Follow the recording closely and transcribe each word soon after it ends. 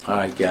All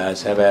right,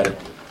 guys, have at it.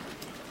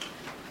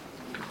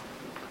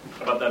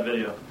 How about that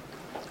video?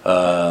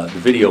 The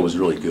video was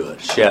really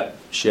good.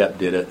 Shep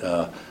did it.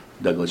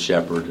 Douglas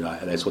Shepard.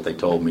 That's what they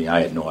told me.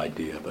 I had no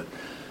idea, but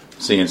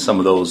seeing some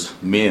of those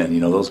men,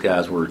 those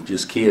guys were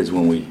just kids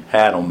when we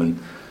had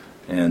them,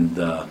 and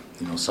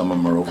some of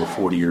them are over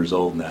 40 years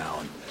old now,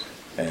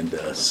 and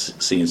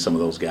seeing some of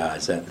those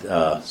guys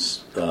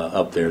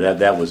up there,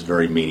 that was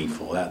very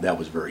meaningful. That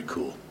was very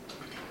cool.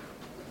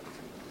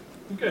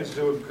 You guys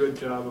do a good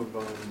job of,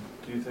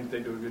 do you think they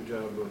do a good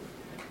job of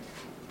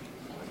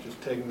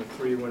just taking the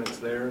three when it's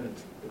there, and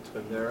it's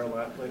been there a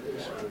lot lately,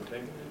 so they're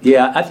taking it?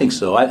 Yeah, I think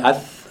so. I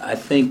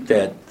think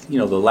that,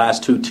 the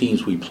last two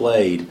teams we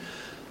played,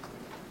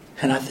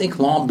 and I think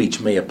Long Beach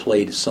may have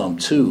played some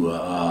too.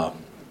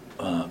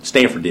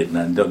 Stanford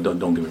didn't.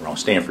 Don't get me wrong,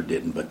 Stanford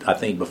didn't. But I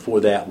think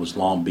before that was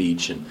Long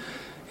Beach,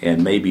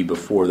 and maybe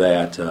before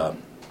that,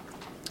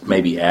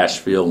 maybe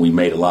Asheville. We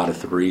made a lot of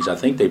threes. I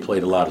think they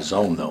played a lot of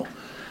zone, though.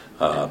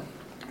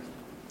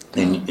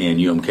 And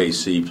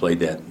UMKC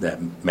played that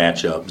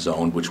matchup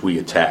zone, which we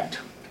attacked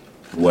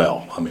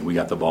well. I mean, we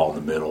got the ball in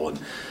the middle, and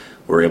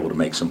we're able to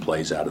make some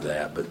plays out of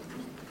that. But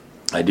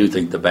I do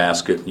think the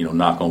basket,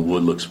 knock on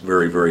wood, looks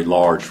very, very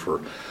large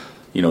for,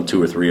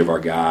 two or three of our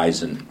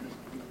guys, and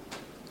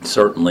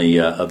certainly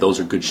those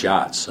are good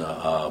shots.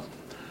 And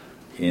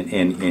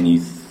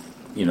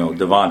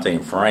Devontae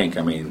and Frank,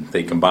 I mean,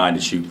 they combined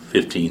to shoot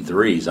 15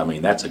 threes. I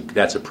mean, that's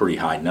a pretty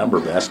high number,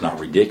 but that's not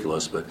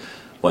ridiculous. But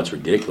what's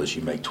ridiculous,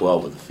 you make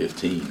 12 of the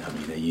 15. I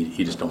mean,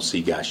 you just don't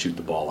see guys shoot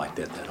the ball like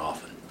that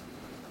often.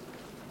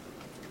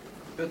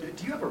 But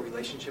do you have a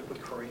relationship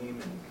with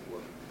Kareem, and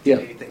Yeah.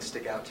 did anything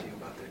stick out to you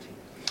about their team?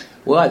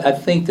 Well, I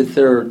think that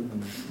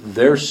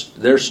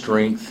their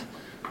strength.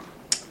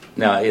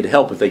 Now, it'd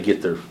help if they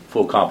get their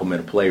full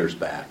complement of players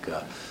back,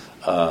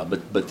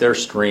 but their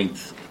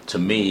strength, to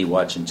me,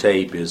 watching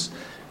tape, is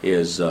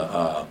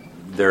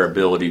their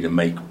ability to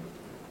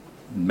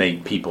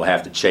make people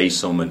have to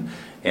chase them,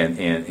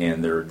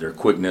 and their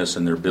quickness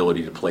and their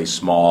ability to play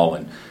small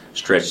and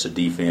stretch the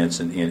defense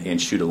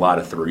and shoot a lot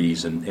of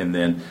threes, and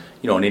then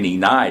on any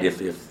night,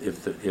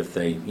 if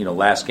they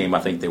last game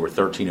I think they were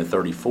 13 and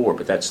 34,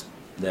 but that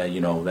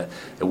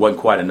it wasn't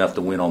quite enough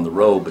to win on the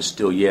road, but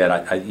still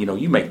yet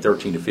you make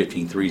 13 to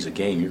 15 threes a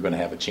game, you're going to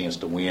have a chance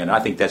to win. I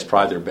think that's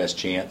probably their best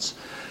chance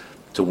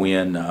to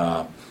win,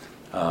 and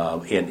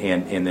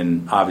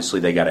then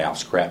obviously they got to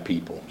out-scrap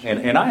people.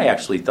 And I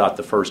actually thought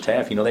the first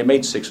half, they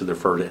made 6 of their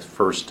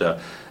first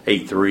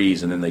 8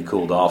 threes, and then they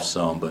cooled off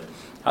some, but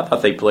I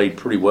thought they played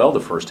pretty well the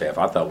first half.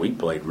 I thought we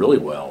played really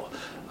well.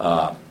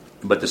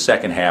 But the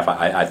second half,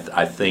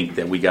 I think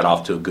that we got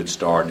off to a good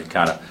start, and it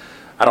kind of,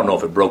 I don't know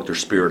if it broke their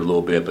spirit a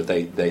little bit, but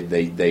they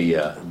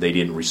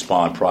didn't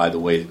respond probably the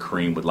way that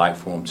Kareem would like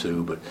for them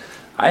to. But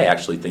I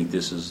actually think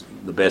this is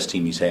the best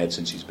team he's had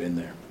since he's been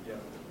there. Yeah,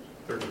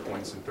 30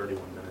 points in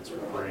 31 minutes for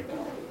Frank. Can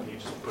you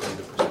just put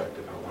into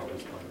perspective how well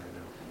he's playing right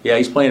now? Yeah,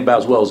 he's playing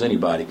about as well as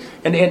anybody.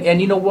 And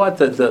you know what?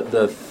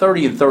 The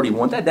 30 and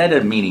 31, that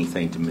doesn't mean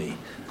anything to me.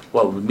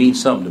 What would mean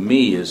something to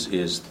me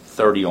is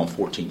 30 on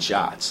 14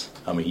 shots.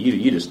 I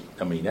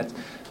mean,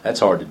 that's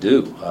hard to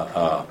do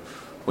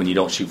when you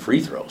don't shoot free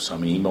throws. I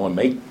mean, you only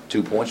make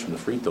 2 points from the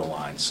free throw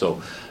line.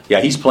 So,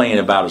 yeah, he's playing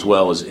about as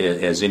well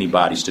as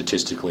anybody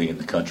statistically in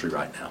the country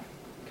right now.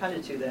 Kind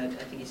of to that,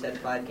 I think he's had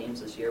 5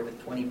 games this year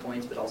with 20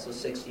 points, but also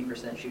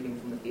 60% shooting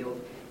from the field.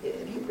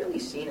 Have you really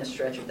seen a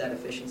stretch of that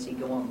efficiency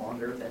go on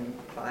longer than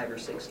 5 or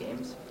 6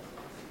 games?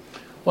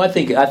 Well, I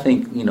think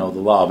the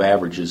law of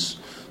averages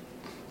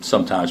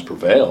sometimes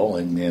prevail,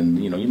 and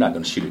you're not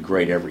going to shoot it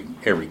great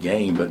every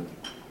game, but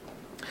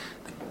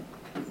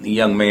the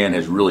young man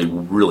has really,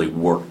 really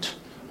worked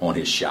on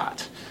his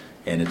shot,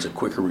 and it's a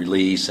quicker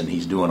release, and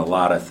he's doing a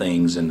lot of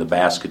things, and the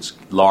basket's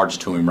large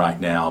to him right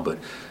now, but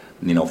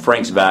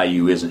Frank's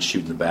value isn't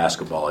shooting the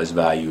basketball. His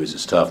value is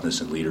his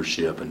toughness and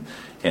leadership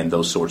and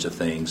those sorts of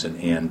things,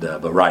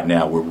 but right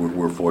now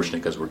we're fortunate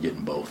because we're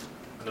getting both.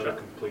 Another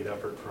complete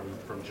effort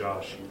from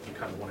Josh. You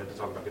kind of wanted to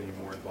talk about getting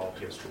more involved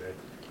yesterday.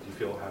 Do you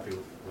feel happy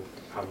with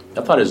how you?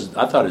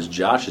 I thought his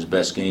Josh's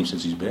best game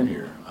since he's been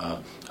here.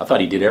 I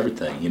thought he did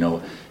everything.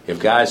 If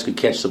guys could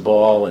catch the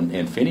ball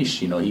and finish,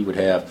 he'd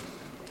have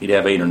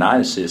 8 or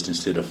 9 assists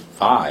instead of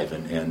 5,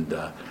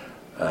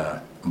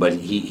 but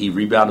he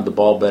rebounded the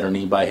ball better than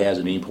anybody has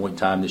at any point in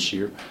time this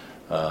year,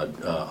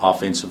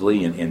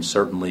 offensively, and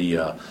certainly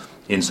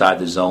inside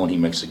the zone, he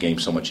makes the game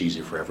so much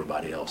easier for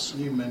everybody else.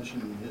 You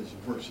mentioned his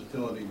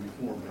versatility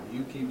before, but do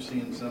you keep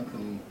seeing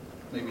something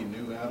maybe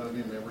new out of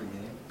him every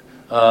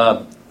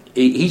game?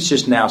 He's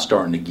just now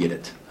starting to get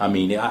it. I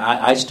mean,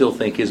 I still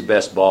think his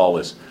best ball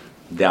is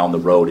down the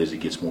road as he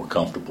gets more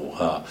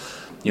comfortable.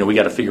 We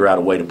got to figure out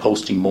a way to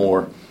post him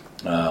more.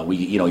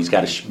 He's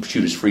got to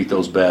shoot his free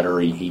throws better.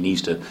 He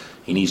needs to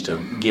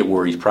get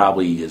where he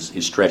probably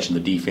is stretching the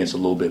defense a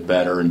little bit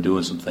better and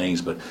doing some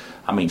things. But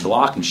I mean,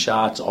 blocking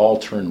shots,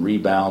 altering,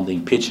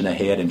 rebounding, pitching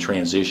ahead in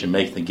transition,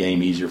 making the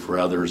game easier for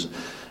others.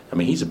 I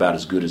mean, he's about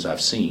as good as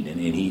I've seen. And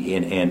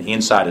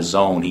inside his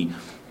zone,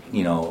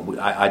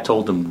 I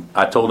told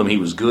him he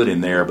was good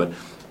in there, but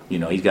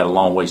he's got a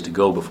long ways to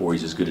go before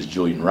he's as good as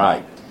Julian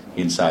Wright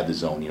inside the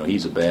zone.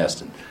 He's the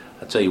best, and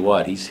I tell you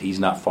what, he's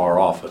not far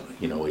off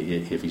of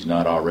it, if he's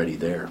not already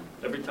there.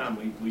 Every time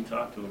we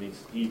talk to him,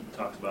 he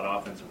talks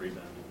about offensive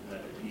rebounding.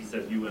 He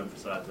says you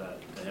emphasize that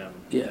to him.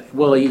 Yeah,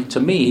 well, to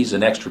me, he's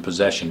an extra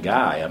possession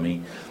guy. I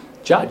mean,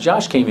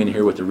 Josh came in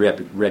here with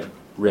the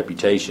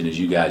reputation, as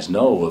you guys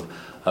know,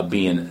 of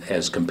being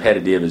as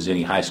competitive as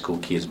any high school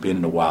kid's been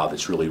in a while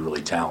that's really,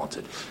 really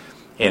talented.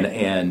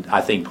 And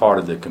I think part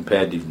of the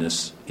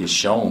competitiveness is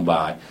shown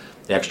by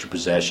the extra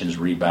possessions,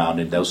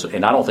 rebounding, those.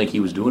 And I don't think he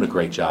was doing a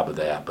great job of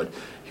that, but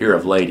here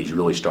of late, he's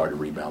really started to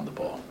rebound the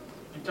ball.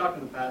 You talked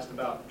in the past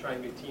about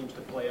trying to get teams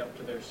to play up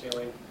to their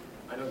ceiling.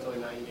 I know it's only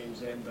 9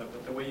 games in, but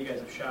with the way you guys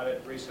have shot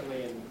it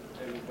recently and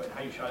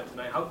how you shot it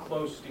tonight, how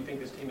close do you think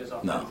this team is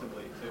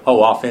offensively?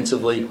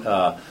 Offensively,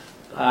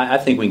 I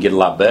think we can get a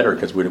lot better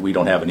because we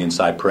don't have an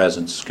inside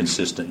presence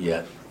consistent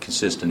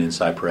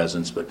inside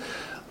presence.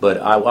 But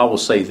I will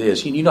say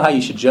this: you know how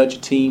you should judge a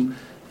team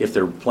if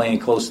they're playing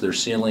close to their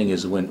ceiling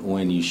is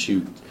when you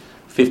shoot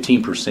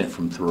 15%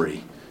 from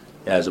three,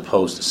 as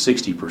opposed to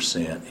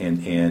 60%,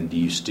 and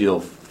you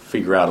still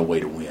figure out a way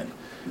to win.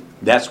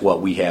 That's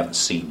what we haven't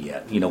seen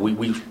yet.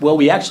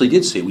 We actually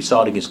did see it. We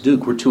saw it against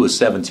Duke. We're 2 of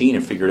 17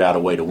 and figured out a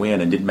way to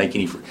win and didn't make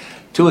any.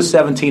 2 of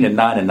 17 and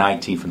 9 of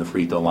 19 from the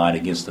free throw line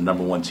against the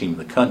number one team in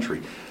the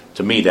country.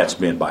 To me, that's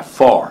been by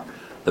far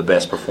the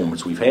best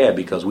performance we've had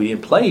because we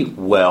didn't play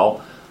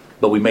well,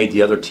 but we made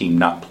the other team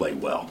not play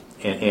well.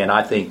 And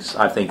I think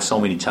so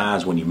many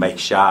times when you make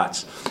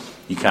shots,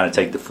 you kind of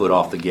take the foot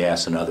off the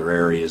gas in other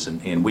areas,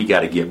 and we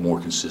got to get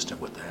more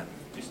consistent with that.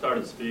 You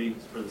started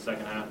Speeds for the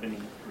second half. Any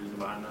reason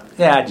behind that?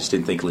 Yeah, I just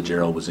didn't think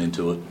Legero was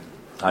into it.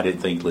 I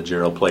didn't think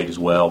Legero played as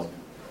well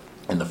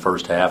in the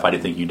first half. I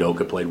didn't think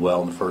Udoka played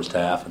well in the first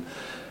half, and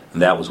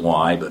that was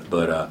why.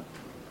 But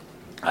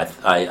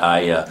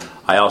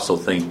I also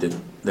think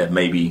that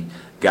maybe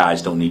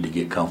guys don't need to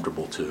get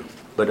comfortable too.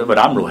 But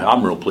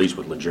I'm real pleased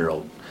with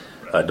Legero.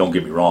 Don't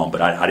get me wrong,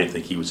 but I didn't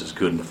think he was as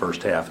good in the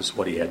first half as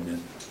what he had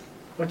been.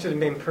 What's it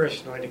mean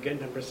personally to get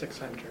number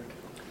 600?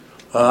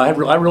 I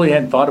really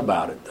hadn't thought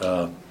about it.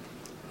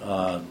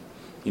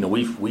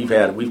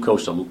 We've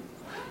coached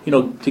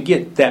to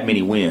get that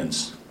many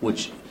wins,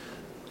 which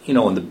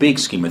in the big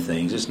scheme of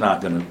things, it's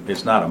not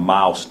a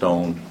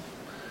milestone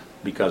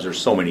because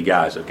there's so many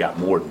guys that got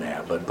more than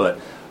that. But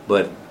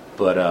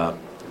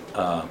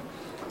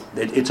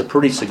it's a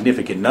pretty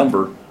significant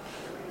number.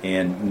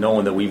 And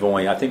knowing that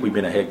I think we've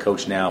been a head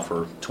coach now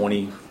for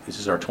this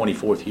is our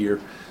 24th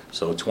year,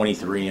 so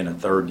 23 and a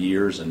third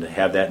years, and to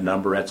have that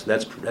number,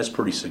 that's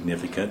pretty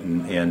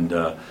significant.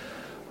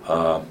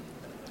 But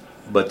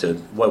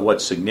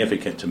what's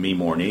significant to me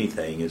more than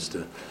anything is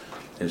to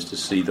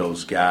see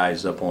those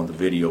guys up on the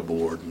video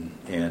board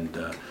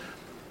and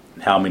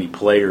how many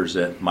players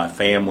that my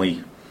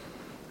family,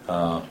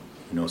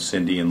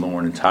 Cindy and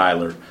Lauren and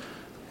Tyler,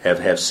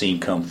 have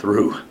seen come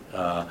through.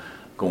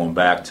 Going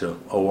back to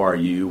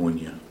ORU when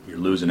you're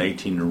losing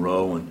 18 in a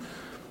row and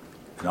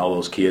all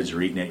those kids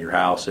are eating at your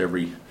house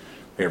every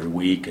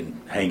week and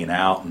hanging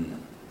out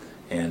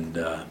and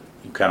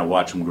you kind of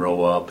watch them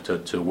grow up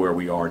to where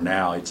we are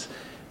now.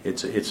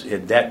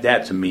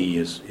 That to me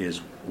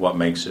is what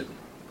makes it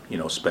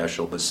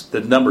special. But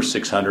the number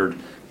 600,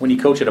 when you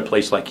coach at a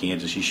place like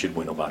Kansas, you should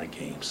win a lot of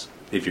games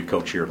if you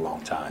coach here a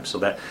long time. So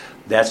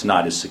that's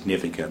not as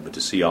significant, but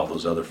to see all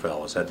those other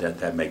fellas,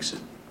 that makes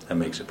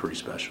it pretty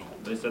special.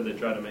 They said they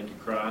tried to make you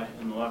cry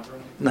in the locker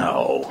room?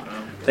 No,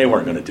 they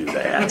weren't going to do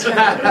that.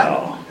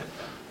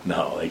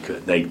 No, they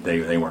could. They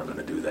weren't going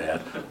to do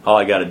that. All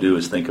I got to do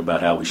is think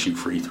about how we shoot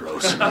free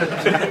throws.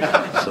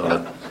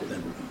 So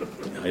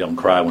I don't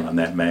cry when I'm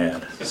that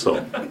mad.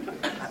 So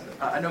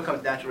I know it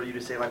comes natural to you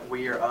to say like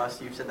we or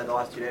us. You've said that the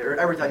last 2 days. Or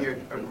every time you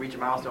reach a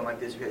milestone like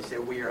this, you guys say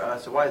we or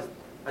us. So why is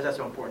that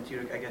so important to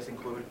you to, I guess,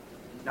 include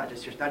not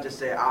just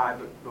say I,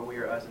 but we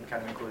or us, and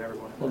kind of include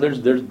everyone? Well,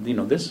 there's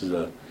this is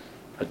a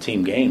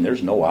team game.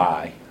 There's no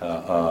I.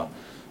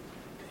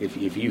 If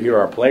you hear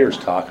our players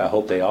talk, I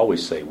hope they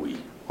always say we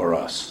or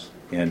us.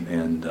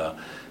 And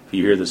if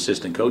you hear the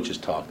assistant coaches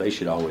talk, they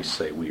should always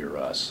say we or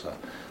us.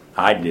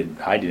 I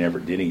never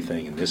did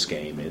anything in this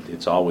game.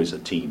 It's always a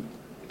team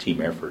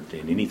effort,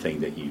 and anything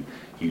that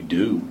you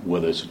do,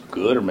 whether it's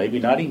good or maybe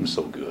not even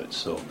so good.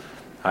 So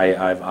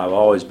I've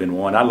always been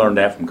one. I learned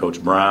that from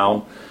Coach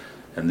Brown,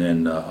 and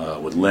then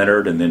with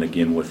Leonard, and then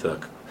again with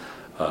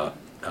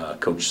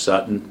Coach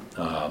Sutton.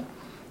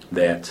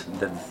 That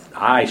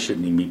I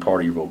shouldn't even be part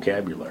of your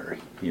vocabulary.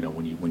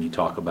 When you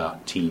talk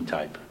about team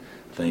type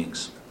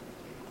things.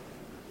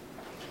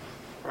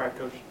 All right,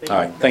 Coach. All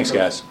right, thanks,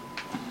 guys.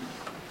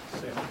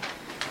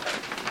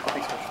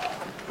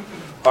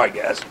 All right,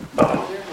 guys.